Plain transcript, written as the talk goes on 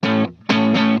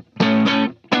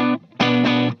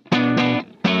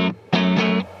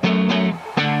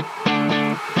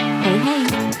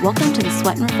Welcome to the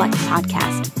Sweat and Reflect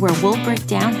podcast, where we'll break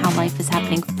down how life is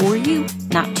happening for you,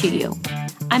 not to you.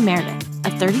 I'm Meredith, a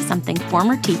 30-something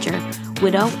former teacher,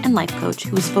 widow, and life coach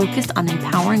who is focused on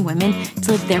empowering women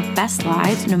to live their best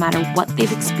lives no matter what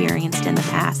they've experienced in the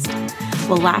past.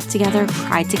 We'll laugh together,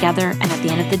 cry together, and at the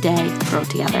end of the day, grow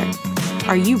together.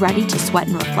 Are you ready to sweat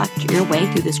and reflect your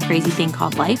way through this crazy thing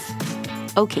called life?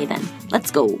 Okay then,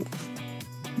 let's go.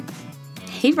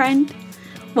 Hey friend,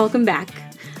 welcome back.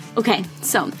 Okay,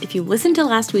 so if you listened to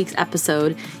last week's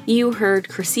episode, you heard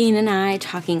Christine and I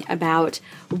talking about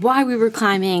why we were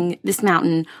climbing this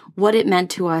mountain, what it meant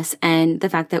to us, and the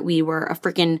fact that we were a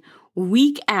freaking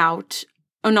week out.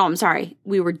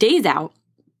 We were days out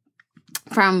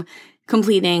from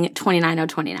completing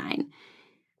 29029.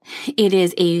 It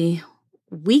is a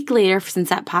week later since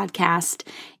that podcast,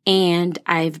 and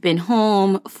I've been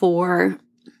home for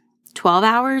 12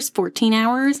 hours, 14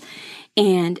 hours,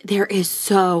 and there is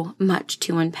so much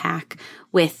to unpack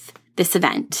with this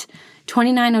event.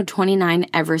 29029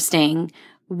 Everesting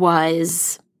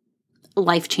was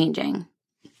life-changing.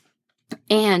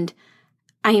 And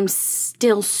I am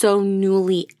still so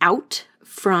newly out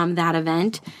from that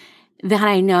event that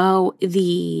I know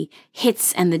the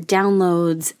hits and the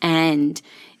downloads and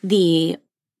the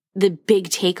big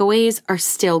takeaways are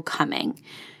still coming.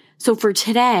 So for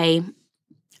today,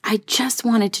 I just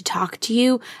wanted to talk to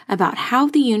you about how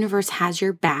the universe has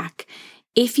your back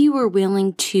if you are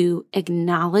willing to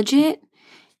acknowledge it,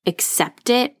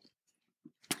 accept it,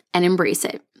 and embrace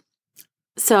it.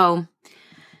 So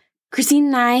Christine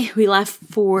and I, we left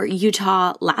for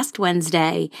Utah last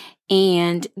Wednesday,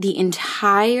 and the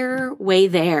entire way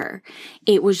there,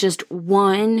 it was just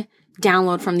one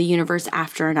download from the universe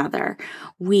after another.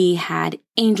 We had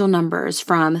angel numbers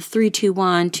from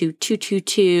 321 to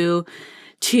 222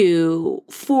 to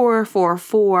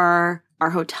 444. Our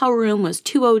hotel room was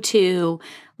 202.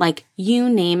 Like, you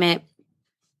name it,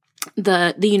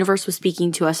 the universe was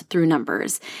speaking to us through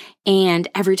numbers. And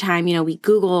every time, we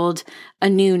Googled a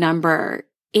new number,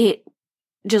 it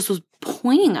just was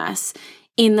pointing us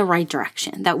in the right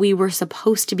direction, that we were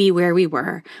supposed to be where we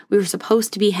were. We were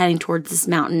supposed to be heading towards this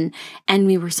mountain, and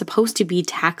we were supposed to be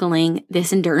tackling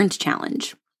this endurance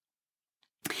challenge.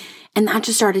 And that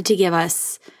just started to give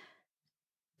us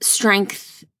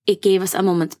strength. It gave us a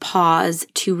moment's pause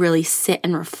to really sit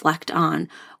and reflect on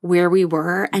where we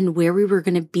were and where we were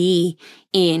going to be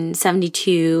in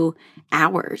 72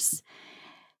 hours.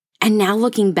 And now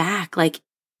looking back,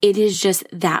 it is just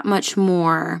that much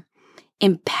more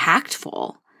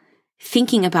impactful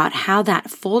thinking about how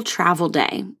that full travel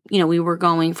day, we were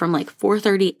going from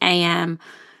 4:30 a.m.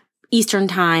 Eastern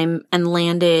time and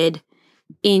landed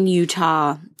in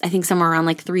Utah, I think somewhere around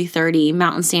 3:30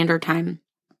 Mountain Standard Time.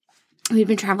 We'd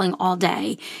been traveling all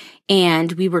day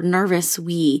and we were nervous.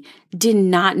 We did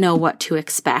not know what to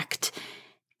expect.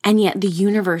 And yet the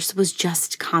universe was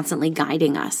just constantly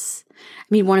guiding us. I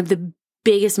mean, one of the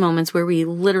biggest moments where we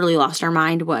literally lost our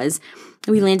mind was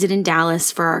we landed in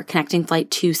Dallas for our connecting flight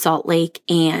to Salt Lake,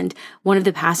 and one of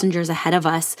the passengers ahead of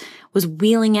us was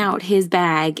wheeling out his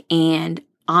bag, and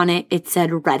on it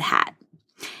said Red Hat.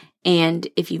 And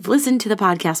if you've listened to the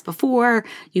podcast before,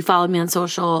 you followed me on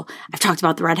social, I've talked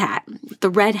about the Red Hat.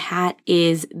 The Red Hat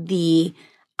is the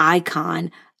icon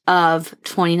of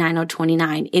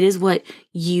 29029. It is what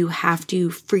you have to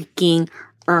freaking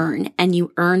earn. And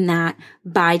you earn that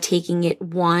by taking it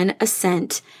one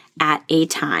ascent at a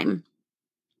time.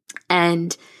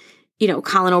 And,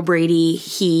 Colin O'Brady,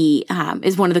 he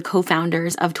is one of the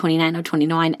co-founders of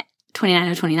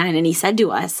 29029, and he said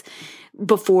to us,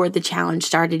 before the challenge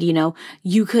started,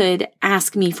 you could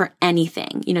ask me for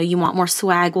anything. You want more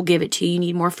swag, we'll give it to you. You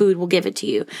need more food, we'll give it to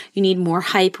you. You need more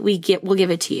hype, we'll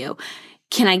give it to you.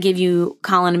 Can I give you,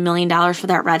 Colin, $1 million for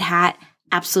that Red Hat?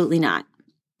 Absolutely not.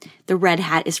 The Red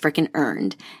Hat is freaking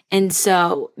earned. And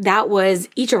so that was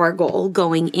each of our goal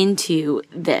going into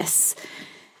this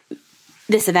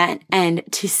event. And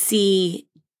to see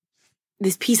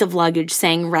this piece of luggage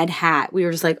saying Red Hat, we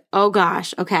were just like, oh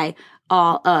gosh, okay.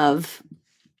 All of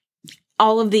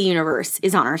the universe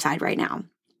is on our side right now.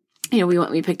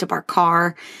 We picked up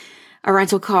our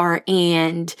rental car,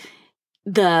 and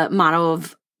the motto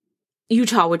of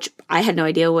Utah, which I had no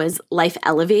idea, was Life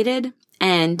Elevated.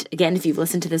 And again, if you've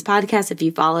listened to this podcast, if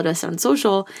you followed us on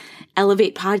social,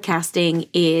 Elevate Podcasting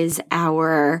is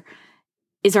our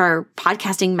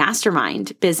podcasting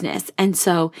mastermind business. And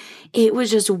so it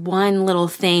was just one little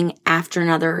thing after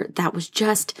another that was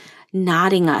just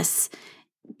nodding us,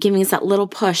 giving us that little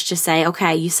push to say,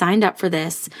 okay, you signed up for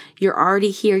this. You're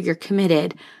already here. You're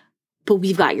committed, but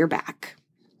we've got your back.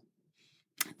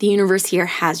 The universe here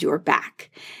has your back.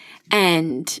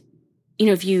 And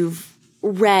if you've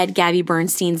read Gabby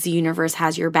Bernstein's The Universe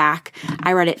Has Your Back,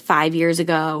 I read it 5 years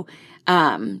ago.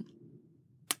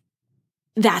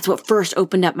 That's what first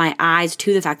opened up my eyes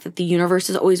to the fact that the universe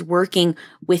is always working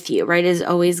with you, right? Is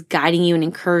always guiding you and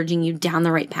encouraging you down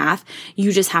the right path.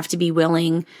 You just have to be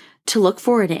willing to look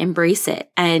for it and embrace it.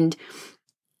 And,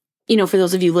 for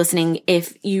those of you listening,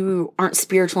 if you aren't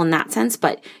spiritual in that sense,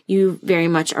 but you very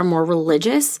much are more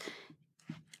religious,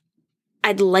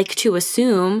 I'd like to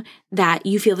assume that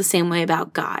you feel the same way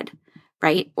about God,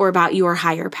 right? Or about your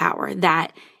higher power,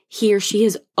 that he or she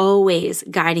is always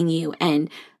guiding you and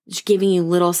giving you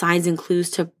little signs and clues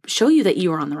to show you that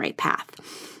you are on the right path.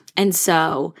 And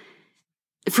so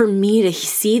for me to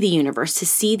see the universe, to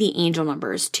see the angel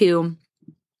numbers, to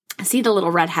see the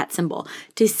little red hat symbol,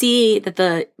 to see that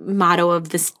the motto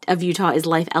of Utah is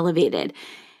life elevated,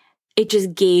 it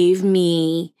just gave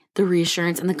me the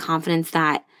reassurance and the confidence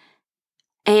that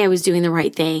A, I was doing the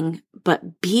right thing,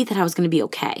 but B, that I was going to be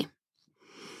okay.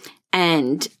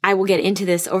 And I will get into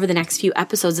this over the next few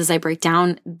episodes as I break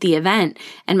down the event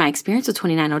and my experience with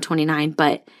 29029.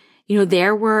 But,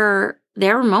 there were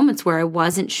moments where I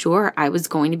wasn't sure I was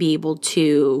going to be able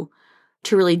to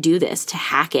really do this, to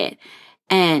hack it.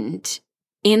 And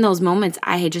in those moments,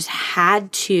 I just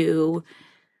had to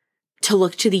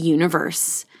look to the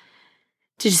universe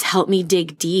to just help me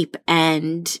dig deep.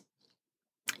 And,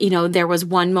 there was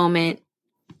one moment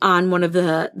on one of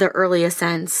the early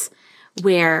ascents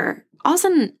where all of a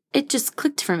sudden it just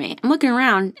clicked for me. I'm looking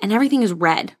around and everything is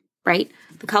red, right?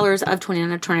 The colors of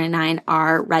 2929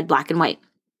 are red, black, and white.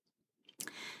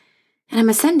 And I'm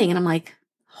ascending and I'm like,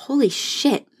 holy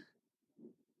shit.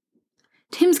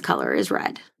 Tim's color is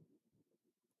red.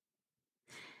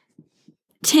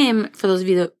 Tim, for those of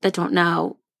you that don't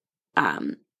know,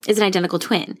 is an identical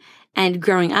twin. And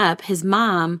growing up, his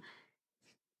mom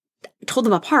told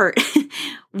them apart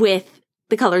with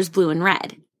the colors blue and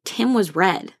red. Tim was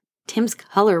red. Tim's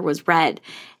color was red.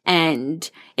 And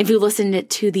if you listened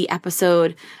to the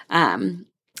episode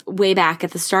way back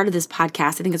at the start of this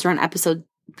podcast, I think it's around episode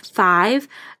 5,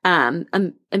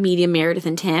 Amelia, Meredith,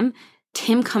 and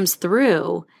Tim comes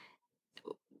through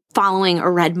following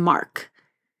a red mark.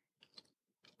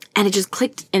 And it just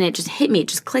clicked and it just hit me. It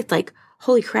just clicked like,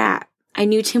 holy crap. I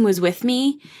knew Tim was with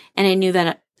me and I knew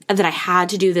that I had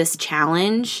to do this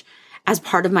challenge as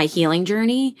part of my healing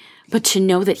journey, but to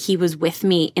know that he was with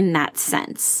me in that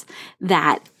sense,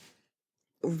 that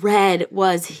red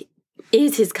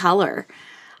is his color.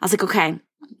 I was like, okay,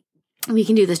 we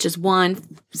can do this just one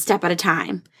step at a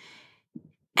time.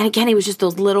 And again, it was just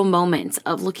those little moments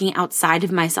of looking outside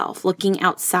of myself, looking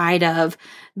outside of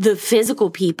the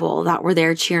physical people that were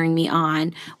there cheering me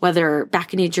on, whether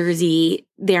back in New Jersey,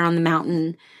 there on the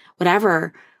mountain,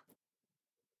 whatever.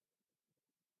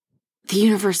 The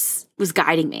universe was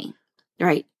guiding me,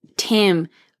 right? Tim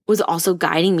was also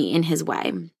guiding me in his way.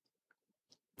 And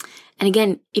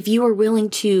again, if you are willing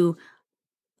to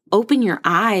open your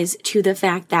eyes to the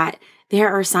fact that there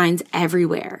are signs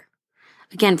everywhere,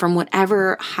 again, from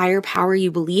whatever higher power you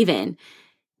believe in,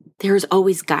 there is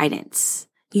always guidance.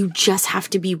 You just have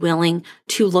to be willing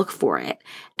to look for it.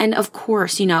 And of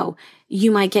course,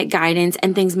 you might get guidance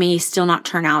and things may still not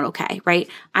turn out okay, right?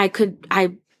 I could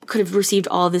have received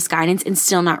all of this guidance and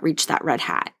still not reach that red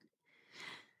hat.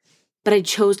 But I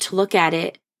chose to look at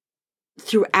it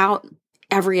throughout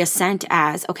every ascent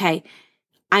as, okay,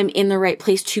 I'm in the right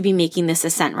place to be making this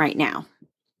ascent right now,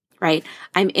 right?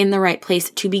 I'm in the right place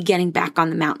to be getting back on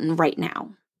the mountain right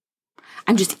now.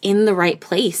 I'm just in the right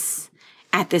place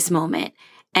at this moment.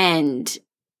 And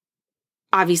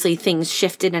obviously things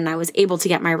shifted and I was able to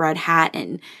get my red hat.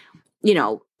 And,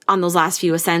 on those last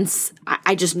few ascents,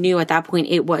 I just knew at that point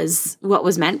it was what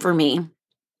was meant for me.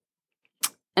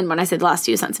 And when I said the last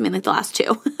few ascents, I mean like the last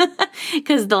 2,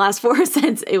 because the last 4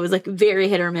 ascents, it was like very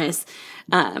hit or miss.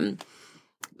 But,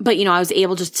 I was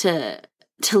able just to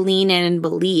lean in and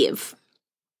believe.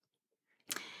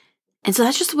 And so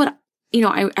that's just what,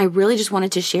 I really just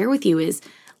wanted to share with you is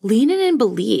lean in and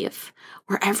believe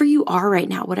wherever you are right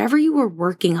now, whatever you are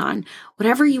working on,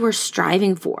 whatever you are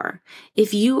striving for.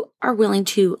 If you are willing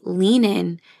to lean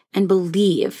in and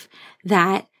believe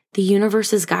that the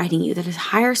universe is guiding you, that a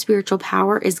higher spiritual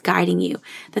power is guiding you,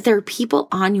 that there are people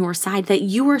on your side, that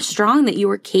you are strong, that you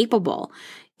are capable,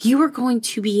 you are going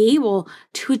to be able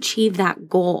to achieve that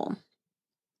goal.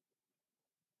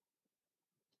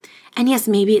 And yes,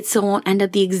 maybe it still won't end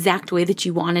up the exact way that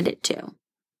you wanted it to,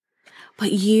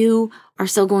 but you are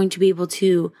still going to be able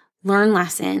to learn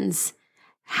lessons,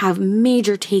 have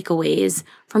major takeaways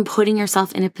from putting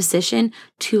yourself in a position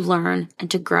to learn and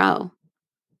to grow,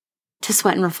 to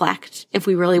sweat and reflect if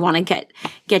we really want to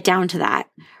get down to that,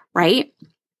 right?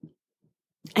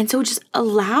 And so just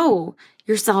allow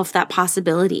yourself that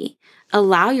possibility.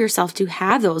 Allow yourself to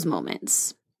have those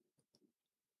moments.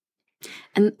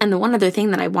 And the one other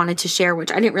thing that I wanted to share,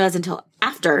 which I didn't realize until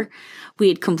after we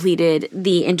had completed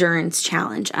the endurance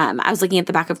challenge, I was looking at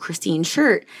the back of Christine's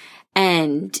shirt,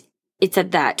 and it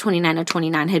said that 29 of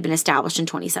 29 had been established in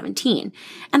 2017.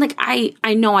 And like,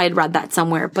 I know I had read that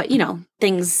somewhere, but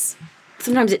things,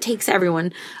 sometimes it takes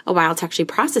everyone a while to actually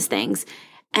process things.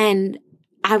 And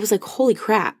I was like, holy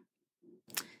crap.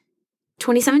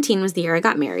 2017 was the year I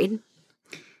got married.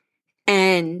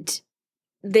 And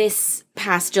this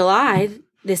past July,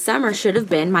 this summer, should have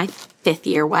been my 5th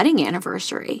year wedding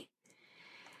anniversary.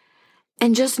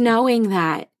 And just knowing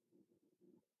that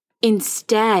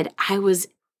instead I was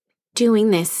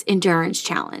doing this endurance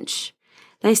challenge,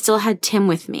 that I still had Tim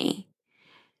with me,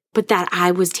 but that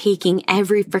I was taking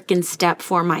every freaking step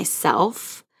for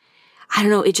myself, I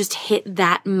don't know, it just hit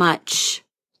that much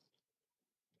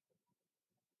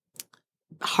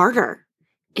harder.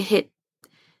 It hit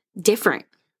different.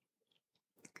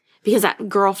 Because that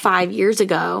girl 5 years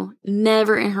ago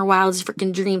never in her wildest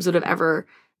freaking dreams would have ever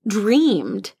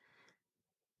dreamed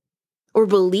or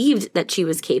believed that she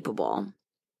was capable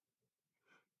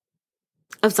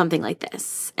of something like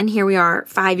this. And here we are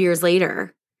 5 years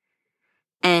later.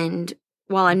 And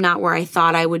while I'm not where I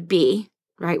thought I would be,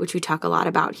 right, which we talk a lot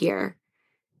about here,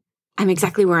 I'm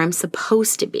exactly where I'm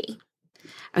supposed to be.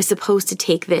 I was supposed to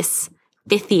take this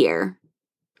 5th year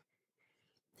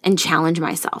and challenge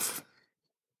myself,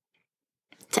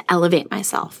 to elevate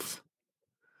myself,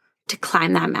 to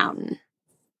climb that mountain.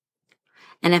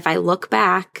 And if I look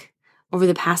back over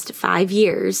the past 5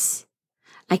 years,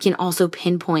 I can also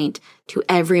pinpoint to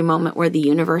every moment where the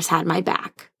universe had my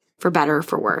back, for better or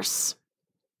for worse.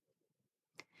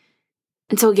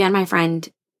 And so again, my friend,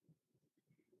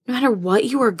 no matter what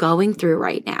you are going through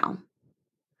right now,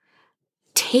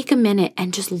 take a minute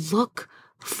and just look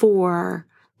for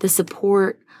the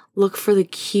support, look for the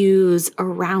cues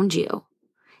around you.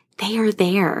 They are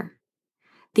there.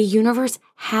 The universe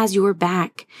has your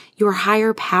back. Your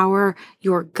higher power,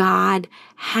 your God,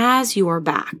 has your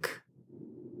back.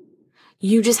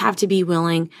 You just have to be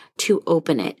willing to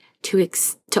open it, to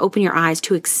open your eyes,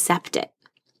 to accept it,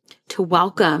 to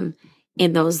welcome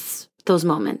in those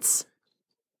moments.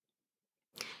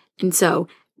 And so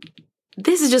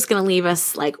this is just going to leave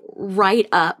us like right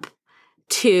up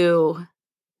to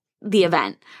the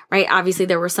event, right? Obviously,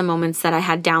 there were some moments that I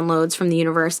had downloads from the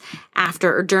universe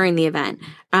after or during the event.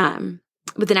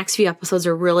 But the next few episodes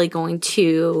are really going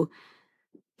to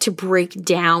break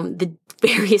down the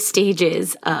various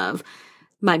stages of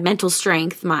my mental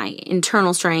strength, my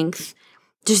internal strength,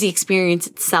 just the experience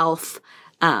itself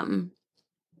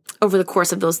over the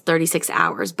course of those 36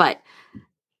 hours. But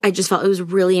I just felt it was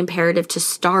really imperative to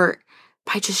start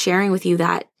by just sharing with you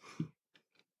that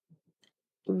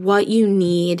what you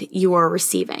need, you are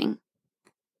receiving.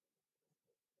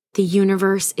 The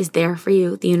universe is there for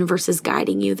you. The universe is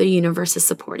guiding you. The universe is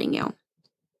supporting you.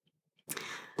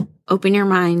 Open your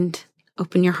mind,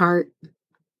 open your heart,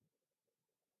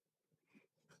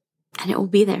 and it will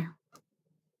be there.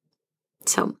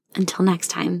 So until next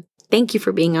time, thank you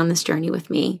for being on this journey with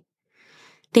me.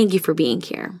 Thank you for being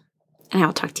here, and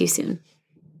I'll talk to you soon.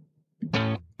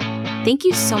 Thank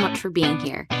you so much for being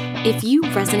here. If you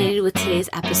resonated with today's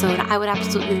episode, I would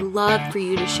absolutely love for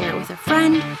you to share it with a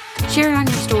friend, share it on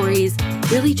your stories,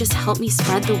 really just help me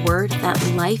spread the word that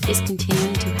life is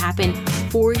continuing to happen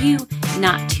for you,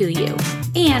 not to you,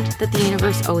 and that the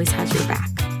universe always has your back.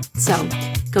 So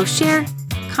go share,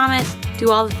 comment,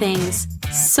 do all the things.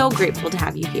 So grateful to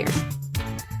have you here.